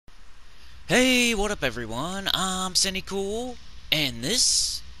Hey, what up everyone? I'm Sinnycool, and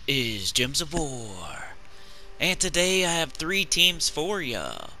this is Gems of War. And today I have three teams for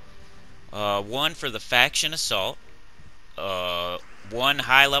ya. One for the Faction Assault, uh, one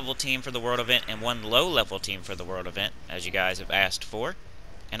high-level team for the World Event, and one low-level team for the World Event, as you guys have asked for.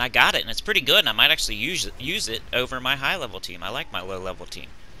 And I got it, and it's pretty good, and I might actually use it over my high-level team. I like my low-level team.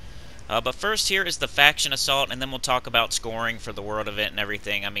 But first here is the Faction Assault, and then we'll talk about scoring for the World Event and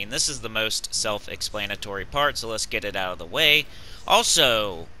everything. I mean, this is the most self-explanatory part, so let's get it out of the way.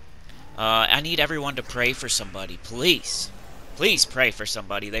 Also, I need everyone to pray for somebody, please. Please pray for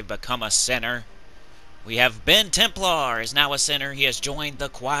somebody. They've become a sinner. We have Ben Templar is now a sinner. He has joined the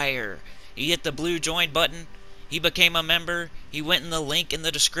choir. He hit the blue join button. He became a member. He went in the link in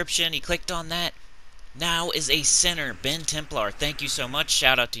the description. He clicked on that. Now is a sinner, Ben Templar. Thank you so much.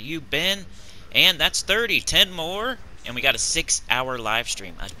 Shout out to you, Ben. And that's 30. 10 more. And we got a 6-hour live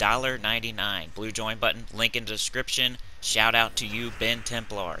stream. $1.99. Blue join button. Link in the description. Shout out to you, Ben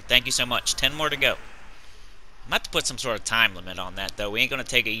Templar. Thank you so much. 10 more to go. I'm going to have to put some sort of time limit on that, though. We ain't going to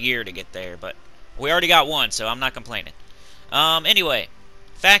take a year to get there, but we already got one, so I'm not complaining. Anyway.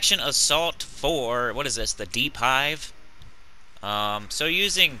 Faction Assault for, what is this, the Deep Hive? So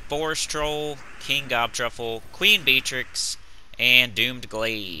using Forest Troll, King Gobtruffle, Queen Beatrix, and Doomed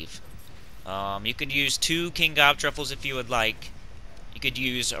Glaive. You could use 2 King Gobtruffles if you would like. You could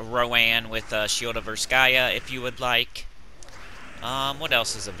use a Rowan with Shield of Urskaya if you would like. What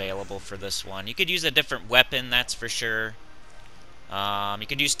else is available for this one? You could use a different weapon, that's for sure. You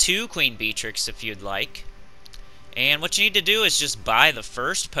could use 2 Queen Beatrix if you'd like. And what you need to do is just buy the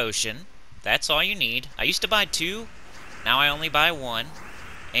first potion. That's all you need. I used to buy 2. Now I only buy 1.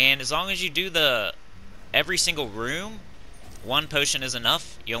 And as long as you do every single room, 1 potion is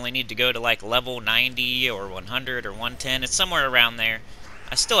enough. You only need to go to like level 90 or 100 or 110. It's somewhere around there.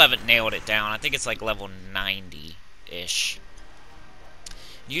 I still haven't nailed it down. I think it's like level 90-ish.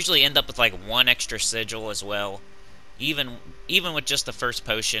 Usually end up with like 1 extra sigil as well. Even with just the first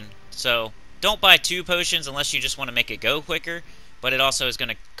potion. So don't buy 2 potions unless you just want to make it go quicker. But it also is going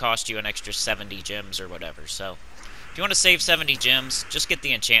to cost you an extra 70 gems or whatever. So if you want to save 70 gems, just get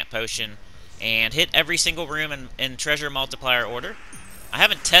the enchant potion and hit every single room in treasure multiplier order. I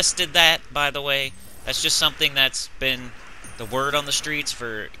haven't tested that, by the way. That's just something that's been the word on the streets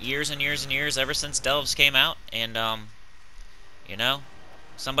for years and years and years, ever since Delves came out. And, you know,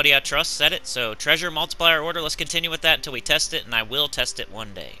 somebody I trust said it. So treasure multiplier order, let's continue with that until we test it, and I will test it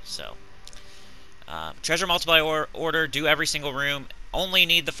one day. So treasure multiplier order, do every single room. Only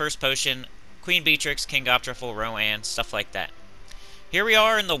need the first potion. Queen Beatrix, King Gobtruffle, Rowan, stuff like that. Here we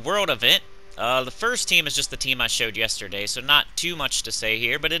are in the World Event. The first team is just the team I showed yesterday, so not too much to say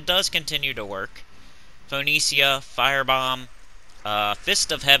here, but it does continue to work. Phoenicia, Firebomb,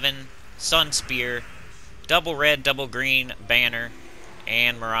 Fist of Heaven, Sun Spear, Double Red, Double Green, Banner,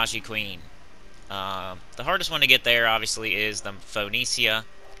 and Mirage Queen. The hardest one to get there, obviously, is the Phoenicia.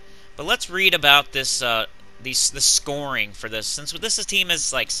 But let's read about this the scoring for this. Since this team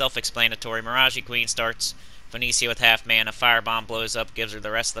is like self-explanatory, Mirage Queen starts Phoenicia with half mana, Firebomb blows up, gives her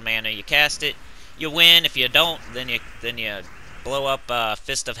the rest of the mana, you cast it, you win. If you don't, then you blow up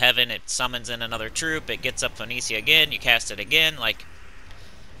Fist of Heaven, it summons in another troop, it gets up Phoenicia again, you cast it again. Like,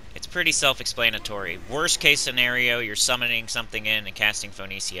 it's pretty self-explanatory. Worst case scenario, you're summoning something in and casting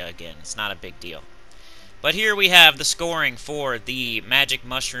Phoenicia again. It's not a big deal. But here we have the scoring for the Magic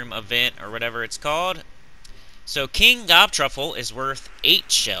Mushroom event, or whatever it's called. So King Gobtruffle is worth 8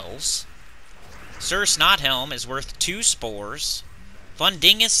 shells. Sir Snothelm is worth 2 spores.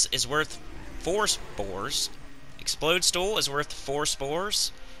 Fundingus is worth 4 spores. Explode Stool is worth 4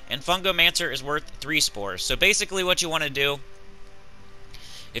 spores. And Fungomancer is worth 3 spores. So basically what you want to do,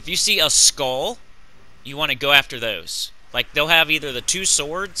 if you see a skull, you want to go after those. Like, they'll have either the 2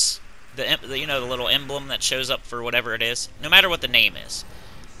 swords, you know, the little emblem that shows up for whatever it is, no matter what the name is.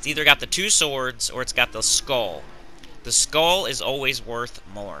 It's either got the 2 swords or it's got the skull. The skull is always worth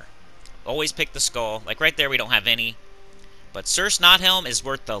more. Always pick the skull. Like right there, we don't have any. But Sir Snothelm is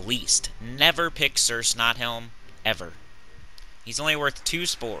worth the least. Never pick Sir Snothelm, ever. He's only worth 2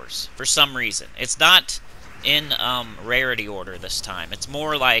 spores, for some reason. It's not in rarity order this time. It's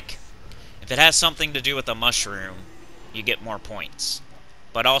more like, if it has something to do with a mushroom, you get more points.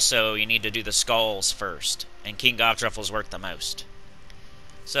 But also, you need to do the skulls first. And King Gobtruffle's worth the most.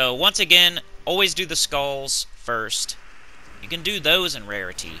 So, once again, always do the skulls first. You can do those in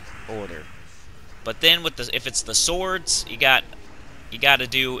rarity order. But then, if it's the swords, you got to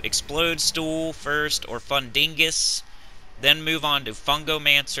do Explode Stool first, or Fundingus. Then move on to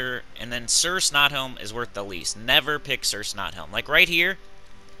Fungomancer, and then Sir Snothelm is worth the least. Never pick Sir Snothelm. Like right here,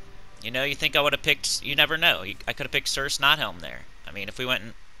 You know, you think I would have picked... You never know. I could have picked Sir Snothelm there. I mean, if we went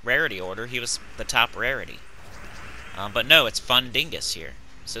in rarity order, he was the top rarity. But no, it's Fundingus here.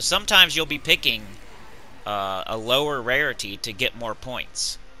 So sometimes you'll be picking a lower rarity to get more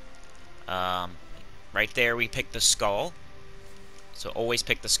points. Right there, we picked the Skull. So always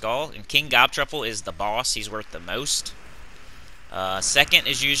pick the Skull. And King Gobtruffle is the boss. He's worth the most. Second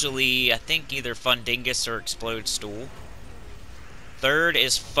is usually, I think, either Fundingus or Explode Stool. Third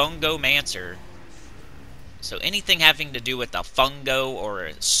is Fungomancer. So anything having to do with a fungo or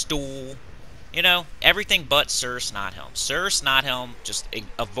a stool, you know, everything but Sir Snothelm. Sir Snothelm, just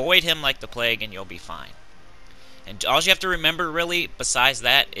avoid him like the plague and you'll be fine. And all you have to remember, really, besides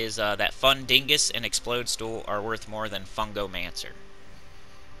that, is that Fundingus and Explode Stool are worth more than Fungomancer.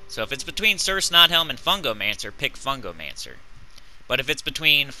 So if it's between Sir Snothelm and Fungomancer, pick Fungomancer. But if it's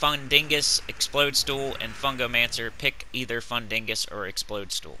between Fundingus, Explode Stool, and Fungomancer, pick either Fundingus or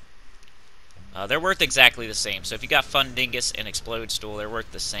Explode Stool. They're worth exactly the same. So if you got Fundingus and Explode Stool, they're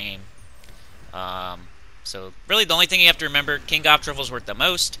worth the same. So really the only thing you have to remember, King Gobtruffle is worth the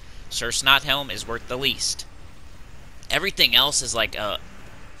most, Sir Snothelm is worth the least. Everything else is like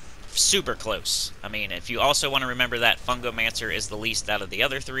super close. I mean, if you also want to remember that Fungomancer is the least out of the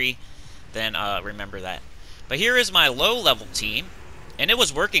other three, then remember that. But here is my low-level team, and it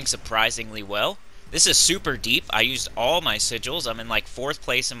was working surprisingly well. This is super deep. I used all my sigils. I'm in like 4th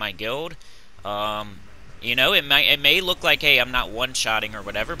place in my guild. You know, it may look like, hey, I'm not one-shotting or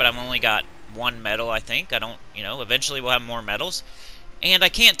whatever, but I've only got 1 medal, I think. I don't, you know, eventually we'll have more medals. And I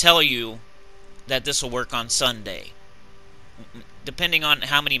can't tell you that this will work on Sunday. Depending on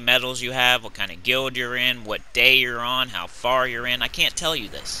how many medals you have, what kind of guild you're in, what day you're on, how far you're in, I can't tell you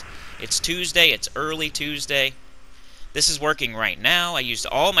this. It's Tuesday, it's early Tuesday. This is working right now. I used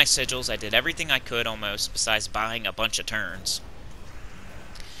all my sigils. I did everything I could almost, besides buying a bunch of turns.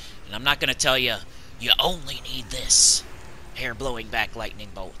 And I'm not going to tell you, you only need this. Hair blowing back lightning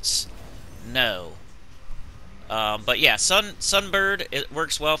bolts. No. But yeah, Sunbird, it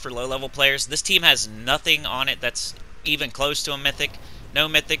works well for low-level players. This team has nothing on it that's even close to a Mythic. No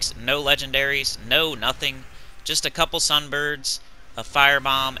Mythics, no Legendaries, no nothing. Just a couple Sunbirds, a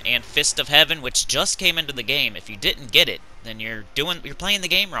Firebomb, and Fist of Heaven, which just came into the game. If you didn't get it, then you're playing the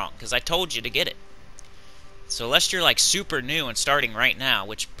game wrong, because I told you to get it. So unless you're like super new and starting right now,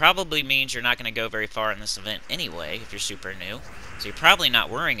 which probably means you're not going to go very far in this event anyway, if you're super new, so you're probably not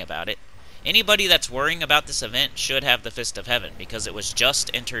worrying about it. Anybody that's worrying about this event should have the Fist of Heaven, because it was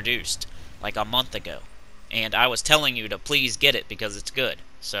just introduced like a month ago. And I was telling you to please get it because it's good.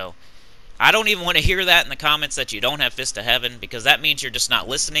 So I don't even want to hear that in the comments that you don't have Fist of Heaven, because that means you're just not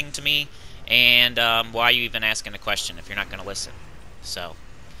listening to me. And why are you even asking a question if you're not going to listen? So,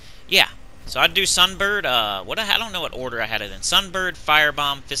 yeah. So I'd do Sunbird. I don't know what order I had it in. Sunbird,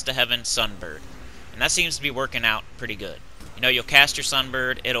 Firebomb, Fist of Heaven, Sunbird. And that seems to be working out pretty good. You know, you'll cast your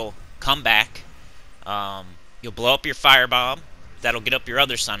Sunbird. It'll come back. You'll blow up your Firebomb. That'll get up your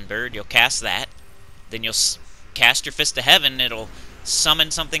other Sunbird. You'll cast that. Then you'll cast your Fist of Heaven. It'll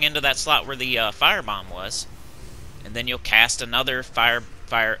summon something into that slot where the Firebomb was. And then you'll cast another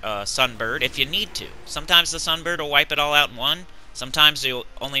Sunbird if you need to. Sometimes the Sunbird will wipe it all out in one. Sometimes you'll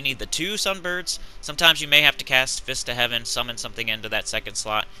only need the 2 Sunbirds. Sometimes you may have to cast Fist of Heaven, summon something into that second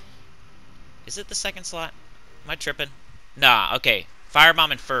slot. Is it the second slot? Am I tripping? Nah, okay.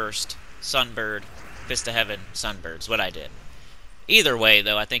 Firebomb in first, Sunbird, Fist of Heaven, Sunbird's what I did. Either way,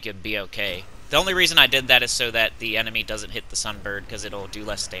 though, I think it'd be okay. The only reason I did that is so that the enemy doesn't hit the Sunbird, because it'll do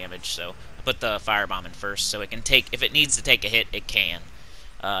less damage. So I put the Firebomb in first, so it can take, if it needs to take a hit, it can.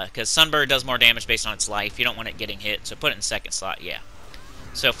 Because Sunbird does more damage based on its life. You don't want it getting hit, so put it in second slot, yeah.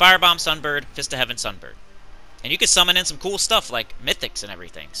 So Firebomb, Sunbird, Fist of Heaven, Sunbird. And you can summon in some cool stuff like Mythics and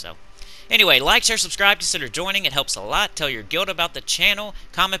everything, so. Anyway, like, share, subscribe, consider joining. It helps a lot. Tell your guild about the channel.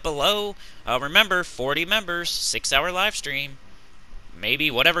 Comment below. Remember, 40 members, 6-hour live stream.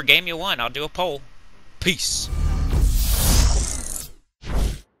 Maybe whatever game you want, I'll do a poll. Peace.